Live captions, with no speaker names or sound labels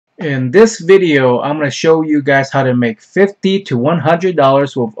In this video, I'm going to show you guys how to make $50 to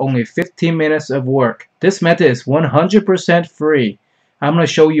 $100 with only 15 minutes of work. This method is 100% free. I'm going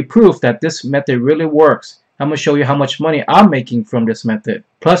to show you proof that this method really works. I'm going to show you how much money I'm making from this method.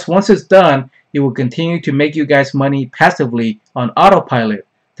 Plus, once it's done, it will continue to make you guys money passively on autopilot.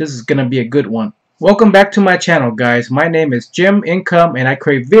 This is going to be a good one. Welcome back to my channel, guys. My name is Jim Income and I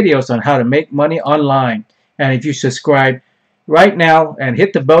create videos on how to make money online. And if you subscribe right now and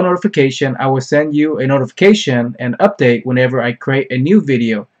hit the bell notification, I will send you a notification and update whenever I create a new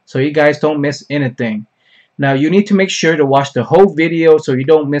video, so you guys don't miss anything. Now you need to make sure to watch the whole video so you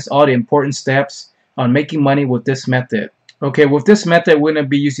don't miss all the important steps on making money with this method. Okay, with this method we're going to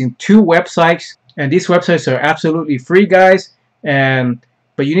be using two websites, and these websites are absolutely free, guys,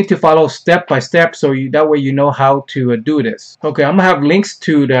 but you need to follow step by step so that way you know how to do this. Okay, I'm gonna have links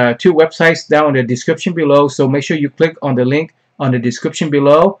to the two websites down in the description below, so make sure you click on the link on the description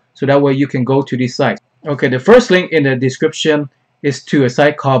below so that way you can go to these sites. Okay, the first link in the description is to a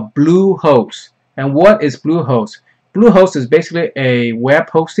site called Bluehost. And what is Bluehost? Bluehost is basically a web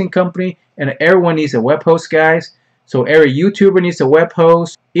hosting company, and everyone needs a web host, guys. So every YouTuber needs a web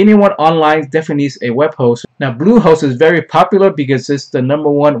host. Anyone online definitely needs a web host. Now Bluehost is very popular because it's the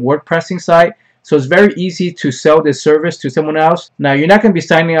 #1 WordPressing site. So it's very easy to sell this service to someone else. Now you're not going to be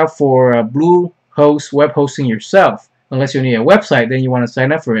signing up for Bluehost web hosting yourself unless you need a website, then you want to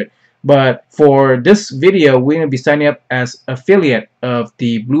sign up for it. But for this video, we're going to be signing up as affiliate of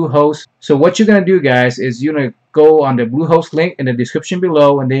the Bluehost. So what you're going to do, guys, is you're going to go on the Bluehost link in the description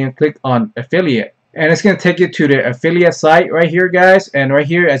below, and then you click on affiliate. And it's going to take you to the affiliate site right here, guys. And right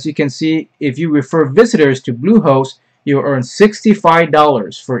here, as you can see, if you refer visitors to Bluehost, you'll earn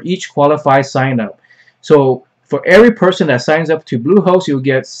 $65 for each qualified sign up. So for every person that signs up to Bluehost, you'll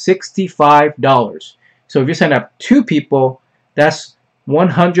get $65. So if you sign up 2 people, that's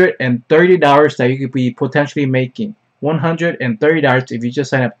 $130 that you could be potentially making. $130 if you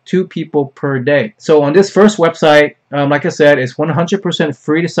just sign up 2 people per day. So on this first website, like I said, it's 100%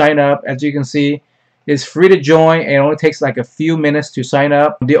 free to sign up. As you can see, it's free to join, and it only takes like a few minutes to sign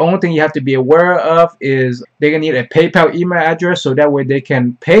up. The only thing you have to be aware of is they're gonna need a PayPal email address, so that way they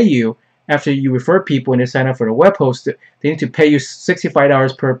can pay you after you refer people and they sign up for the web host. They need to pay you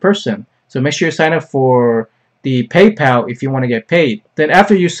 $65 per person. So make sure you sign up for the PayPal if you want to get paid. Then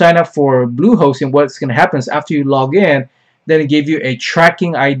after you sign up for Bluehost, and what's going to happen is after you log in, then it gives you a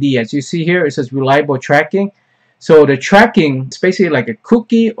tracking ID. As you see here, it says reliable tracking. So the tracking is basically like a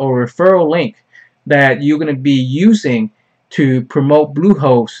cookie or referral link that you're going to be using to promote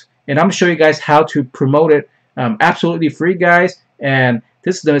Bluehost. And I'm going to show you guys how to promote it absolutely free, guys. And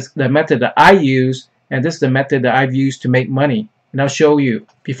this is the method that I use, and this is the method that I've used to make money. And I'll show you.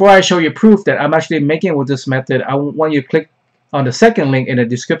 Before I show you proof that I'm actually making with this method, I want you to click on the second link in the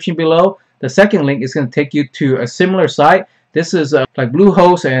description below. The second link is going to take you to a similar site. This is like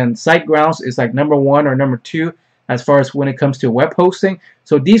Bluehost and SiteGrounds is like #1 or #2 as far as when it comes to web hosting.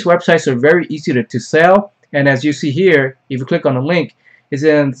 So these websites are very easy to sell. And as you see here, if you click on the link, it's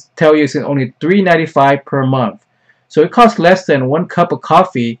going to tell you it's only $3.95 per month. So it costs less than 1 cup of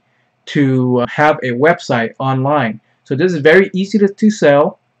coffee to have a website online. So this is very easy to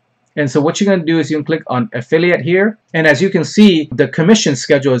sell. And so what you're going to do is you can click on affiliate here. And as you can see, the commission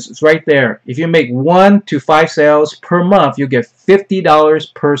schedule is right there. If you make 1 to 5 sales per month, you get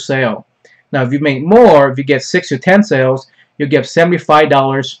 $50 per sale. Now if you make more, if you get 6 to 10 sales, you get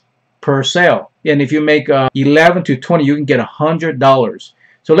 $75 per sale. And if you make 11 to 20, you can get $100.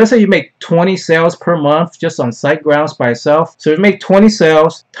 So let's say you make 20 sales per month just on SiteGrounds by itself. So if you make 20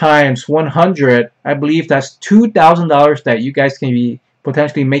 sales times 100, I believe that's $2,000 that you guys can be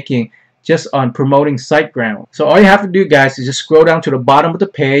potentially making just on promoting SiteGrounds. So all you have to do, guys, is just scroll down to the bottom of the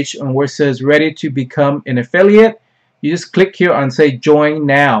page and where it says ready to become an affiliate. You just click here on say join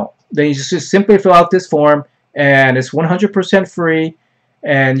now. Then you just simply fill out this form, and it's 100% free.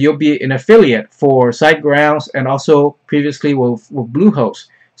 And you'll be an affiliate for SiteGrounds and also previously with Bluehost.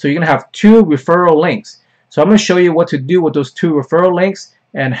 So you're going to have 2 referral links. So I'm going to show you what to do with those 2 referral links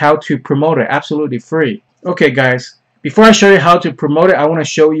and how to promote it absolutely free. Okay, guys, before I show you how to promote it, I want to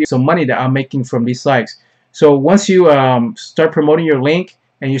show you some money that I'm making from these sites. So once you start promoting your link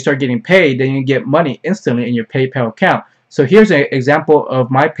and you start getting paid, then you get money instantly in your PayPal account. So here's an example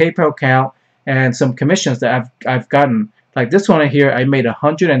of my PayPal account and some commissions that I've gotten. Like this one right here, I made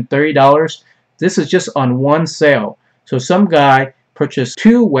 $130. This is just on 1 sale. So some guy purchased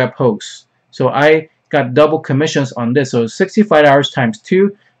 2 web hosts. So I got double commissions on this. So $65 times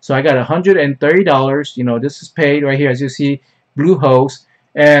 2. So I got $130. You know, this is paid right here, as you see, Bluehost.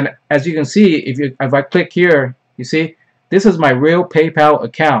 And as you can see, if I click here, you see, this is my real PayPal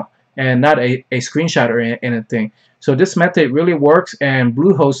account. and not a screenshot or anything. So this method really works, and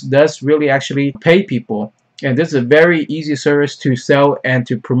Bluehost does really actually pay people. And this is a very easy service to sell and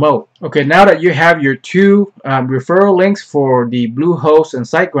to promote. Okay, now that you have your two referral links for the Bluehost and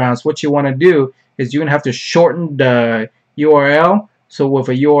SiteGrounds, what you want to do is you're going to have to shorten the URL. So with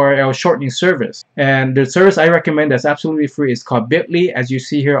a URL shortening service. And the service I recommend that's absolutely free is called Bitly, as you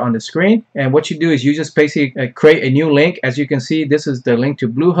see here on the screen. And what you do is you just basically create a new link. As you can see, this is the link to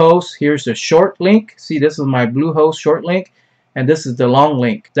Bluehost. Here's the short link. See, this is my Bluehost short link. And this is the long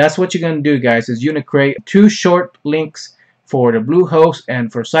link. That's what you're going to do, guys, is you're going to create two short links for the Bluehost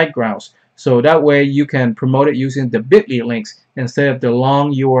and for SiteGrounds. So that way you can promote it using the Bitly links instead of the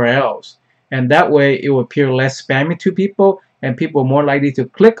long URLs. And that way it will appear less spammy to people, and people are more likely to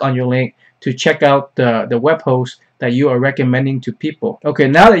click on your link to check out the web host that you are recommending to people. Okay,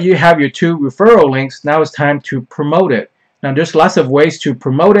 now that you have your two referral links, now it's time to promote it. Now there's lots of ways to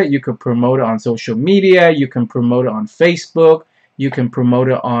promote it. You can promote it on social media, you can promote it on Facebook, you can promote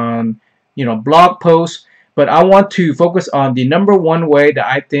it on, you know, blog posts, but I want to focus on the number one way that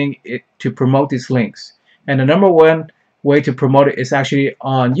I think to promote these links. And the number one way to promote it is actually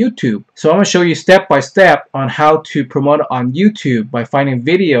on YouTube. So I'm going to show you step by step on how to promote it on YouTube by finding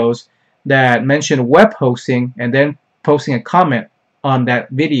videos that mention web hosting and then posting a comment on that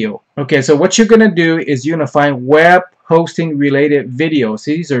video. Okay, so what you're going to do is you're going to find web hosting related videos.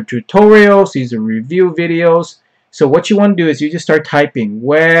 These are tutorials, these are review videos. So what you want to do is you just start typing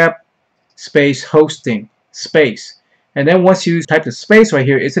web space hosting space. And then once you type the space right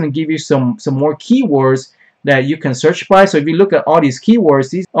here, it's going to give you some more keywords that you can search by. So if you look at all these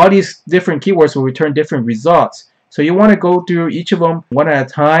keywords, all these different keywords will return different results. So you want to go through each of them one at a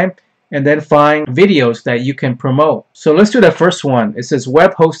time and then find videos that you can promote. So let's do the first one. It says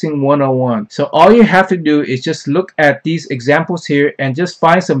Web Hosting 101. So all you have to do is just look at these examples here and just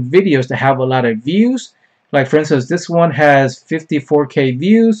find some videos that have a lot of views. Like for instance, this one has 54K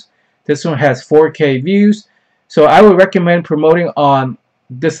views. This one has 4K views. So I would recommend promoting on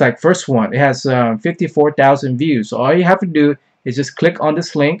this first one. It has 54,000 views. So all you have to do is just click on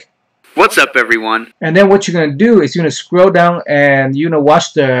this link. What's up, everyone? And then what you're going to do is you're going to scroll down and you're going to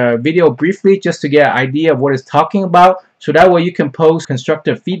watch the video briefly just to get an idea of what it's talking about. So that way you can post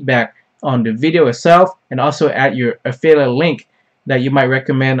constructive feedback on the video itself and also add your affiliate link that you might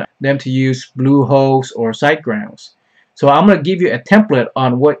recommend them to use Bluehost or SiteGrounds. So I'm going to give you a template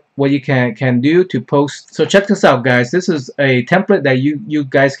on what you can do to post. So check this out, guys. This is a template that you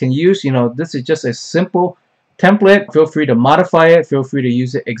guys can use. You know, this is just a simple template. Feel free to modify it. Feel free to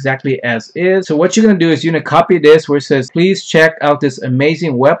use it exactly as is. So what you're going to do is you're going to copy this where it says, please check out this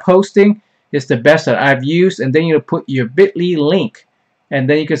amazing web hosting. It's the best that I've used. And then you're going to put your bit.ly link. And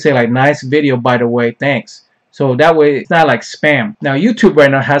then you can say like, nice video, by the way, thanks. So that way it's not like spam. Now YouTube right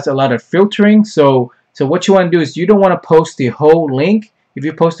now has a lot of filtering. So what you want to do is you don't want to post the whole link. If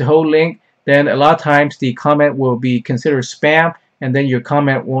you post the whole link, then a lot of times the comment will be considered spam, and then your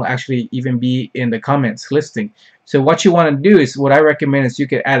comment won't actually even be in the comments listing. So what you want to do is, what I recommend is you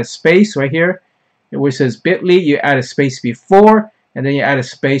can add a space right here where it says bit.ly. You add a space before, and then you add a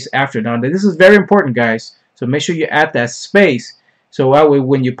space after. Now this is very important, guys. So make sure you add that space so that way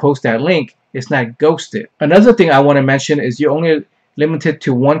when you post that link, it's not ghosted. Another thing I want to mention is you're only limited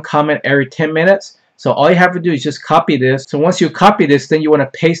to one comment every 10 minutes. So all you have to do is just copy this. So once you copy this, then you want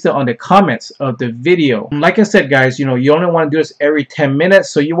to paste it on the comments of the video. Like I said, guys, you know, you only want to do this every 10 minutes.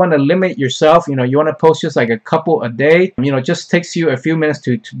 So you want to limit yourself. You know, you want to post just like a couple a day. You know, it just takes you a few minutes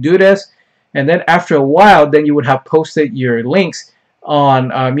to do this. And then after a while, then you would have posted your links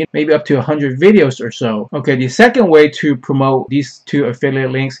on maybe up to 100 videos or so. Okay, the second way to promote these two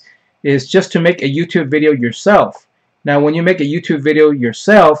affiliate links is just to make a YouTube video yourself. Now, when you make a YouTube video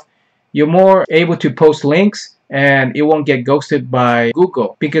yourself, you're more able to post links and it won't get ghosted by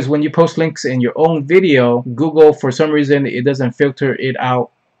Google, because when you post links in your own video, Google, for some reason, it doesn't filter it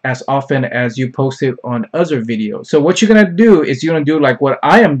out as often as you post it on other videos. So what you're gonna do is you're gonna do like what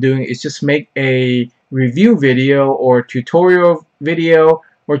I am doing, is just make a review video or tutorial video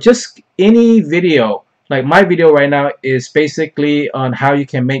or just any video. Like my video right now is basically on how you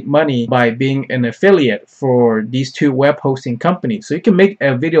can make money by being an affiliate for these two web hosting companies. So you can make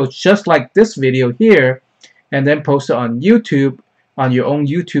a video just like this video here and then post it on YouTube, on your own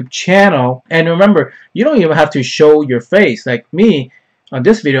YouTube channel. And remember, you don't even have to show your face. Like me, on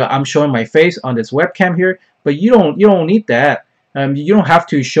this video, I'm showing my face on this webcam here, but you don't need that. You don't have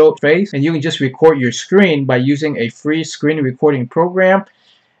to show face, and you can just record your screen by using a free screen recording program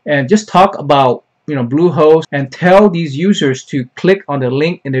and just talk about, you know, Bluehost, and tell these users to click on the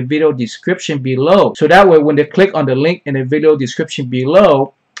link in the video description below. So that way when they click on the link in the video description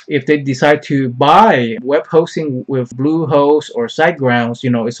below, if they decide to buy web hosting with Bluehost or SiteGrounds,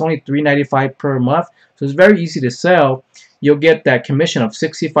 it's only $3.95 per month, so it's very easy to sell. You'll get that commission of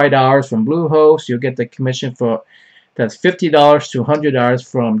 $65 from Bluehost. You'll get the commission for that's $50 to $100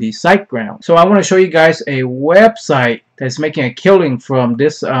 from the SiteGround. So I want to show you guys a website that's making a killing from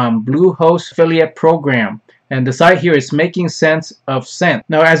this Bluehost affiliate program. And the site here is Making Sense of Cent.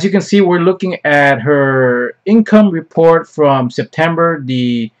 Now, as you can see, we're looking at her income report from September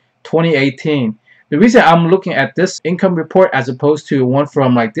 2018. The reason I'm looking at this income report as opposed to one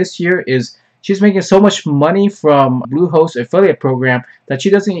from like this year is she's making so much money from Bluehost affiliate program that she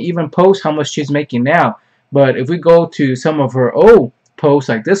doesn't even post how much she's making now. But if we go to some of her old posts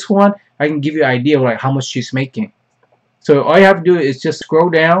like this one, I can give you an idea of like how much she's making. So all you have to do is just scroll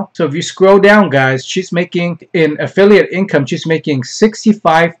down. So if you scroll down, guys, she's making in affiliate income, she's making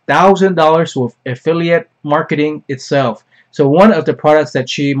 $65,000 with affiliate marketing itself. So one of the products that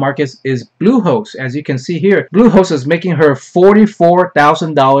she markets is Bluehost. As you can see here, Bluehost is making her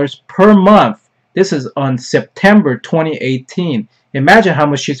 $44,000 per month. This is on September 2018. Imagine how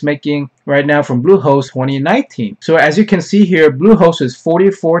much she's making right now from Bluehost 2019. So as you can see here, Bluehost is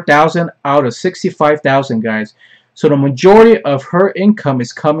 $44,000 out of $65,000, guys. So the majority of her income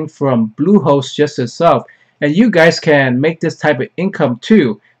is coming from Bluehost just itself. And you guys can make this type of income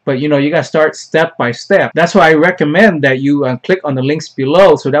too. But you gotta start step by step. That's why I recommend that you click on the links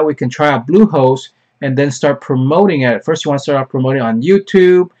below so that we can try out Bluehost and then start promoting it. First you want to start out promoting on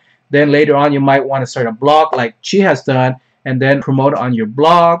YouTube. Then later on you might want to start a blog like she has done, and then promote it on your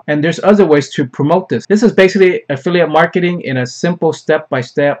blog. And there's other ways to promote this. This is basically affiliate marketing in a simple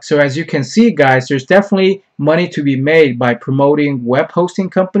step-by-step. So as you can see, guys, there's definitely money to be made by promoting web hosting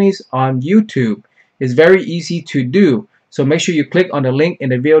companies on YouTube. It's very easy to do. So make sure you click on the link in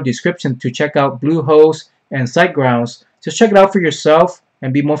the video description to check out Bluehost and SiteGrounds. Just check it out for yourself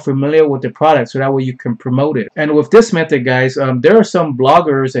and be more familiar with the product so that way you can promote it. And with this method, guys, there are some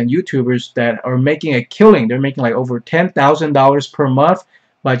bloggers and YouTubers that are making a killing. They're making like over $10,000 per month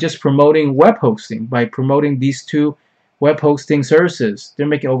by just promoting web hosting, by promoting these two web hosting services. They're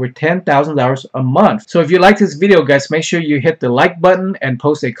making over $10,000 a month. So if you like this video, guys, make sure you hit the like button and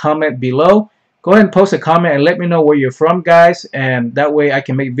post a comment below. Go ahead and post a comment and let me know where you're from, guys, and that way I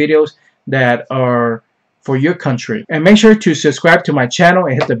can make videos that are for your country. And make sure to subscribe to my channel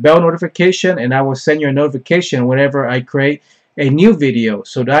and hit the bell notification, and I will send you a notification whenever I create a new video,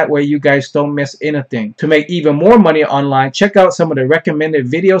 so that way you guys don't miss anything. To make even more money online, check out some of the recommended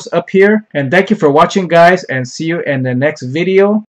videos up here. And thank you for watching, guys, and see you in the next video.